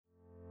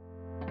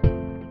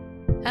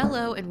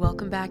Hello and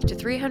welcome back to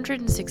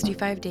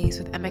 365 Days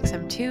with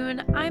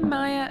MXMtoon. I'm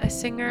Maya, a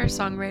singer,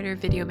 songwriter,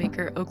 video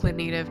maker, Oakland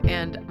native,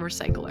 and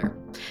recycler.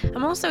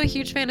 I'm also a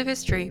huge fan of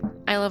history.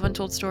 I love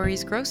untold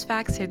stories, gross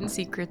facts, hidden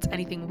secrets,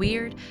 anything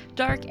weird,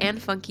 dark,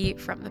 and funky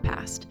from the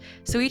past.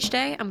 So each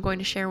day, I'm going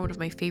to share one of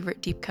my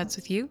favorite deep cuts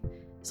with you.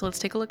 So let's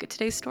take a look at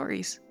today's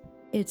stories.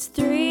 It's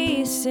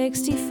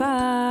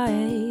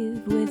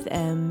 365 with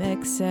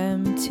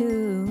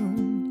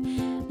MXMtoon.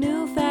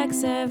 New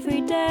facts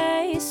every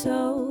day,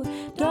 so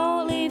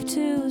don't leave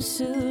too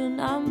soon.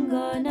 I'm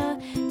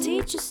gonna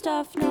teach you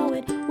stuff, no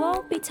it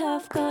won't be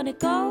tough. Gonna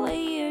go a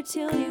year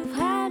till you've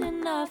had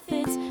enough.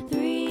 It's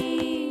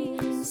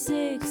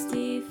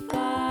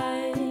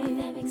 365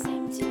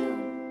 MXMtoon.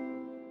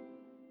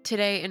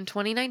 Today, in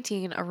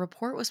 2019, a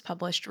report was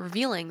published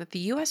revealing that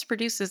the US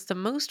produces the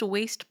most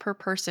waste per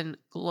person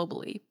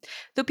globally.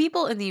 Though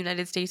people in the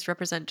United States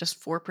represent just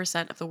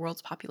 4% of the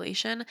world's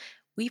population,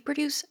 we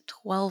produce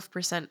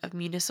 12% of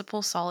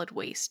municipal solid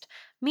waste.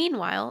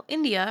 Meanwhile,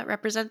 India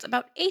represents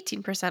about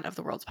 18% of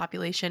the world's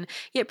population,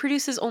 yet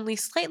produces only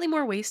slightly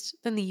more waste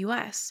than the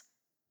US.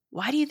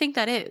 Why do you think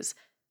that is?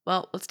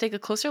 Well, let's take a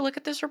closer look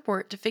at this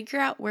report to figure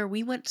out where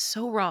we went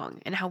so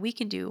wrong and how we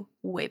can do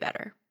way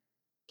better.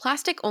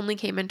 Plastic only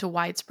came into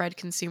widespread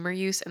consumer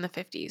use in the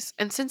 50s,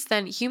 and since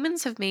then,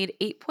 humans have made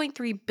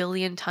 8.3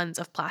 billion tons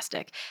of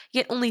plastic,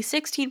 yet only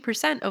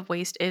 16% of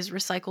waste is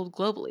recycled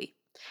globally.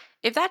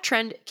 If that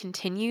trend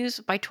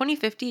continues, by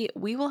 2050,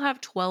 we will have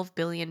 12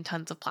 billion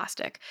tons of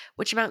plastic,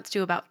 which amounts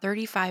to about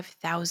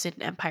 35,000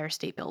 Empire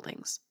State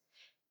Buildings.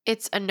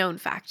 It's a known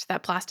fact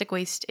that plastic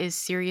waste is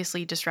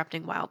seriously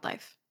disrupting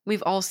wildlife.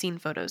 We've all seen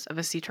photos of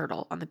a sea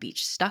turtle on the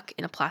beach stuck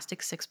in a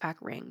plastic six-pack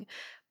ring.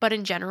 But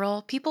in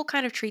general, people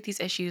kind of treat these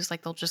issues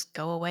like they'll just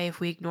go away if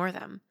we ignore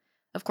them.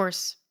 Of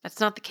course, that's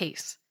not the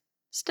case.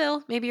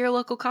 Still, maybe your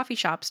local coffee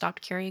shop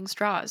stopped carrying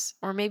straws,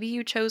 or maybe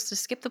you chose to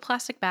skip the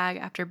plastic bag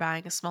after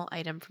buying a small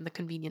item from the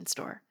convenience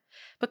store.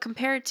 But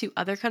compared to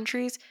other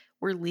countries,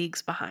 we're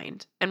leagues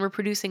behind, and we're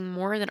producing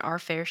more than our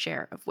fair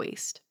share of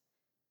waste.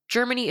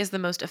 Germany is the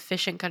most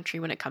efficient country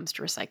when it comes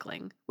to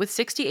recycling. With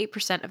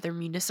 68% of their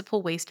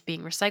municipal waste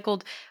being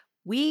recycled,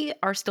 we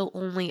are still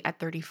only at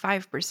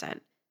 35%.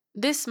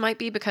 This might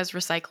be because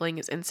recycling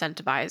is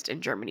incentivized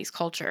in Germany's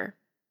culture.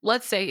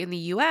 Let's say in the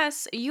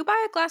US, you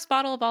buy a glass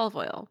bottle of olive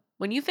oil.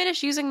 When you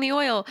finish using the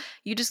oil,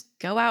 you just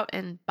go out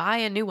and buy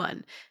a new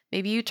one.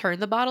 Maybe you turn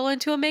the bottle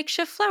into a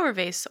makeshift flower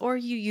vase, or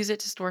you use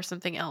it to store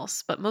something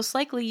else, but most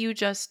likely you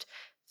just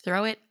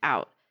throw it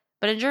out.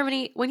 But in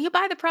Germany, when you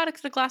buy the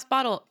product in a glass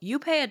bottle, you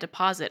pay a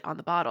deposit on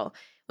the bottle.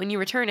 When you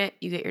return it,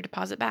 you get your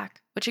deposit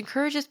back, which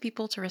encourages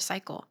people to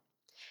recycle.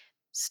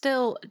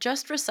 Still,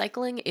 just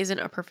recycling isn't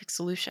a perfect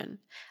solution.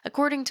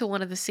 According to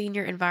one of the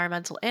senior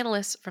environmental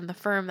analysts from the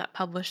firm that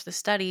published the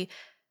study,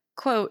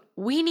 quote,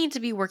 "We need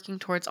to be working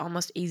towards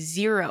almost a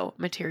zero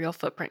material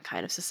footprint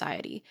kind of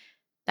society.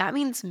 That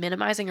means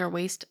minimizing our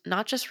waste,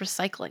 not just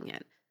recycling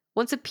it.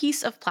 Once a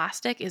piece of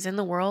plastic is in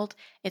the world,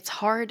 it's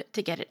hard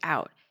to get it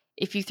out.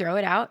 If you throw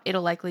it out,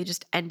 it'll likely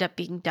just end up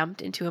being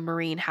dumped into a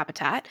marine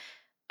habitat.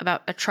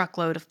 About a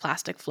truckload of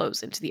plastic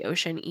flows into the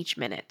ocean each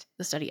minute,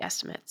 the study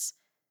estimates.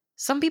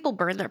 Some people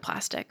burn their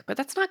plastic, but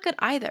that's not good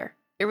either.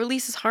 It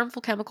releases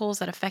harmful chemicals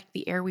that affect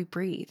the air we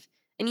breathe.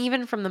 And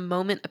even from the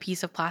moment a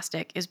piece of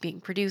plastic is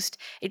being produced,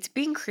 it's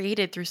being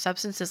created through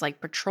substances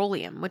like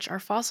petroleum, which are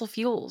fossil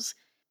fuels.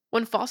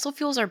 When fossil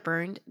fuels are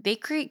burned, they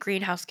create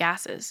greenhouse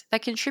gases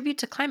that contribute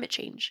to climate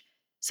change.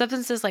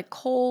 Substances like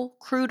coal,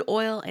 crude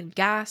oil, and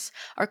gas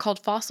are called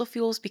fossil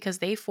fuels because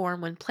they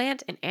form when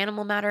plant and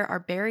animal matter are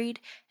buried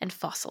and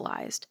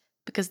fossilized.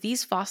 Because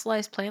these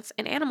fossilized plants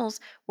and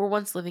animals were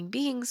once living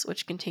beings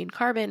which contained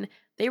carbon,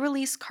 they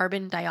release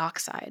carbon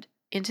dioxide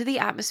into the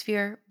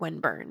atmosphere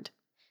when burned.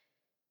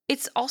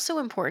 It's also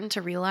important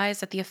to realize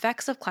that the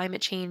effects of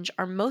climate change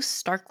are most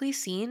starkly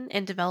seen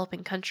in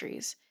developing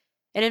countries.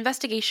 An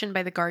investigation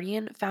by The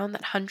Guardian found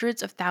that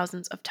hundreds of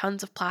thousands of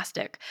tons of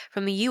plastic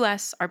from the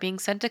US are being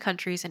sent to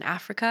countries in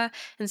Africa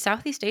and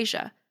Southeast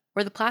Asia,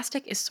 where the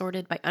plastic is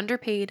sorted by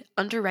underpaid,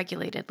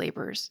 underregulated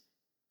laborers.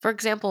 For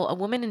example, a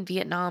woman in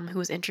Vietnam who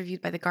was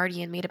interviewed by The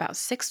Guardian made about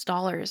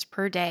 $6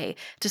 per day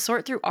to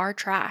sort through our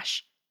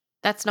trash.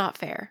 That's not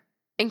fair.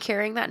 And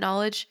carrying that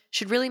knowledge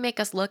should really make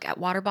us look at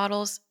water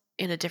bottles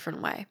in a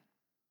different way.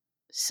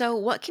 So,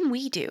 what can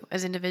we do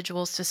as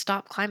individuals to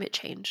stop climate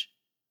change?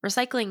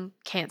 Recycling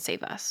can't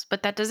save us,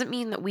 but that doesn't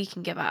mean that we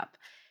can give up.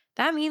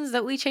 That means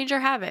that we change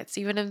our habits,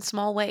 even in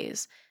small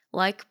ways,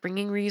 like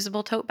bringing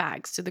reusable tote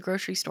bags to the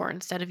grocery store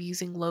instead of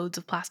using loads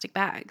of plastic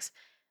bags.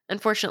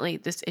 Unfortunately,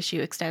 this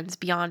issue extends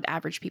beyond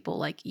average people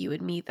like you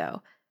and me,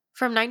 though.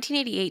 From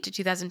 1988 to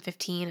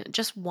 2015,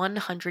 just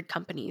 100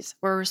 companies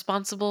were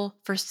responsible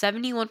for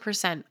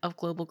 71% of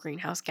global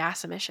greenhouse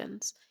gas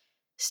emissions.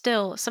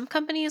 Still, some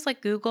companies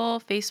like Google,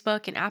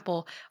 Facebook, and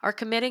Apple are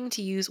committing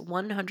to use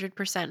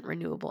 100%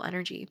 renewable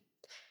energy.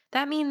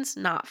 That means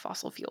not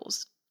fossil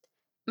fuels.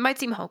 It might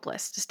seem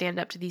hopeless to stand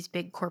up to these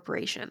big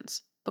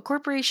corporations, but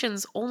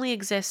corporations only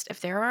exist if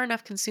there are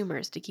enough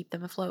consumers to keep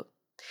them afloat.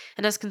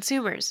 And as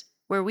consumers,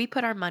 Where we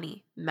put our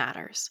money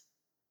matters.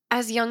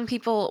 As young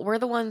people, we're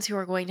the ones who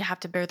are going to have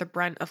to bear the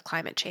brunt of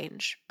climate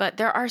change. But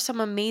there are some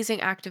amazing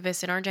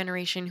activists in our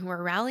generation who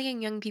are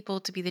rallying young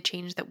people to be the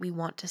change that we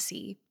want to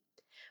see.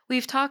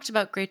 We've talked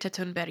about Greta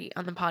Thunberg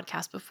on the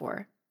podcast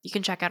before. You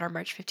can check out our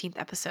March 15th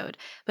episode.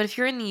 But if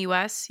you're in the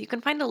US, you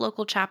can find a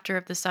local chapter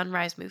of the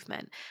Sunrise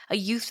Movement, a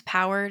youth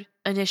powered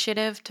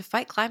initiative to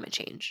fight climate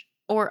change,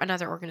 or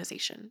another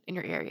organization in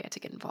your area to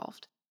get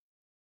involved.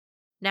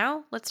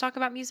 Now, let's talk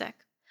about music.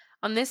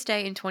 On this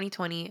day in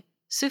 2020,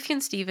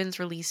 Sufjan Stevens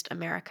released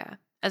America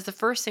as the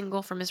first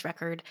single from his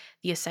record,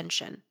 The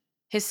Ascension,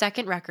 his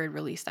second record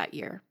released that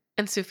year.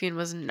 And Sufjan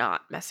was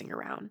not messing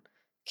around.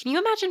 Can you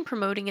imagine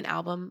promoting an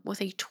album with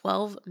a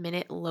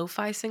 12-minute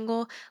lo-fi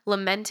single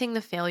lamenting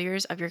the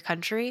failures of your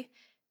country?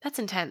 That's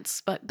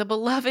intense, but the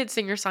beloved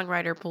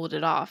singer-songwriter pulled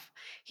it off.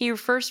 He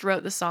first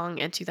wrote the song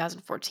in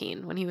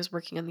 2014 when he was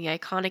working on the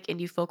iconic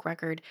indie folk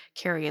record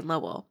Carrie and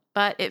Lowell,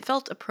 but it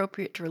felt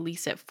appropriate to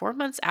release it 4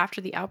 months after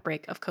the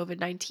outbreak of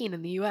COVID-19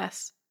 in the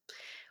US.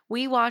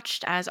 We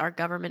watched as our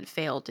government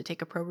failed to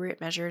take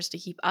appropriate measures to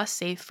keep us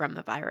safe from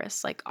the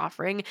virus, like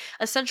offering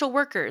essential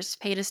workers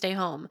pay to stay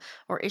home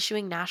or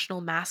issuing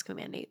national mask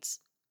mandates.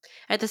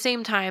 At the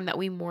same time that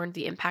we mourned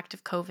the impact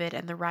of COVID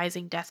and the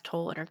rising death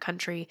toll in our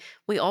country,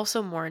 we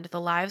also mourned the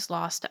lives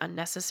lost to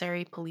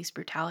unnecessary police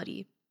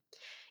brutality.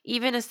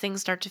 Even as things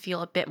start to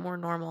feel a bit more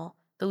normal,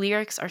 the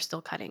lyrics are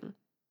still cutting.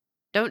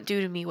 "Don't do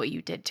to me what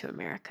you did to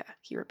America,"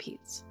 he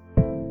repeats.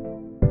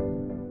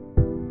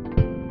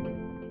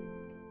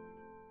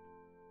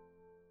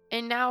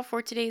 And now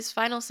for today's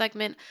final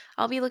segment,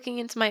 I'll be looking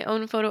into my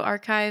own photo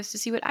archives to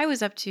see what I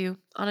was up to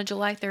on a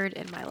July 3rd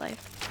in my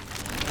life.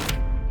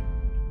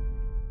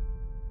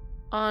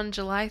 On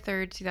July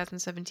 3rd,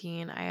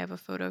 2017, I have a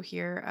photo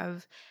here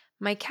of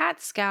my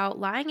cat Scout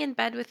lying in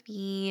bed with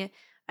me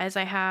as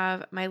I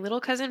have my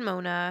little cousin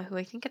Mona, who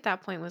I think at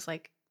that point was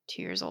like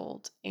 2 years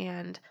old,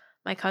 and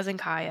my cousin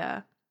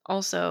Kaya,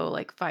 also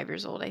like 5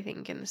 years old, I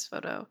think, in this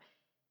photo.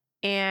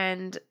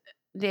 And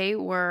they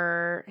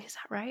were, is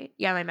that right?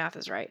 Yeah, my math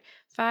is right.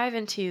 5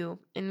 and 2.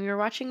 And we were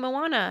watching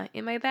Moana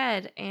in my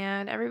bed,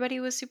 and everybody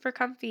was super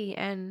comfy.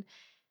 And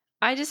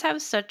I just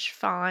have such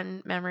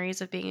fond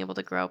memories of being able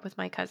to grow up with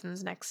my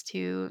cousins next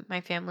to my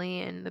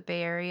family in the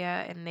Bay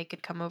Area, and they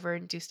could come over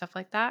and do stuff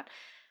like that.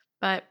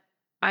 But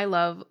I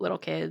love little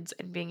kids,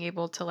 and being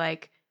able to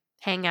like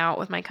hang out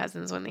with my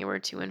cousins when they were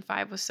 2 and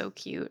 5 was so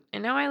cute.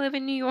 And now I live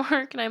in New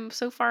York and I'm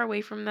so far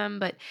away from them,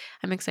 but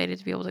I'm excited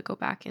to be able to go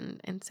back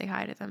and say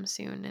hi to them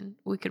soon. And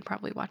we could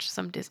probably watch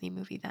some Disney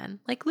movie then,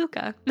 like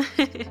Luca.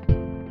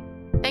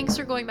 Thanks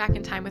for going back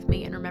in time with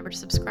me, and remember to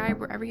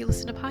subscribe wherever you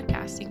listen to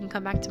podcasts. You can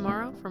come back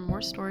tomorrow for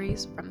more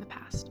stories from the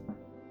past.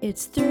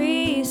 It's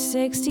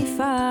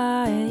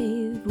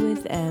 365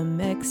 with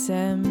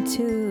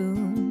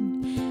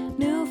MXM2.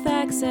 New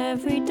facts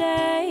every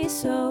day,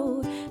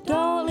 so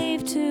don't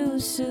leave too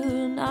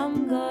soon.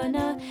 I'm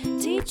gonna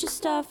teach you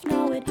stuff,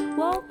 no it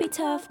won't be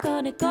tough.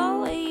 Gonna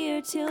go a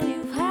year till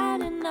you've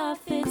had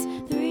enough. It's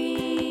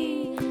 3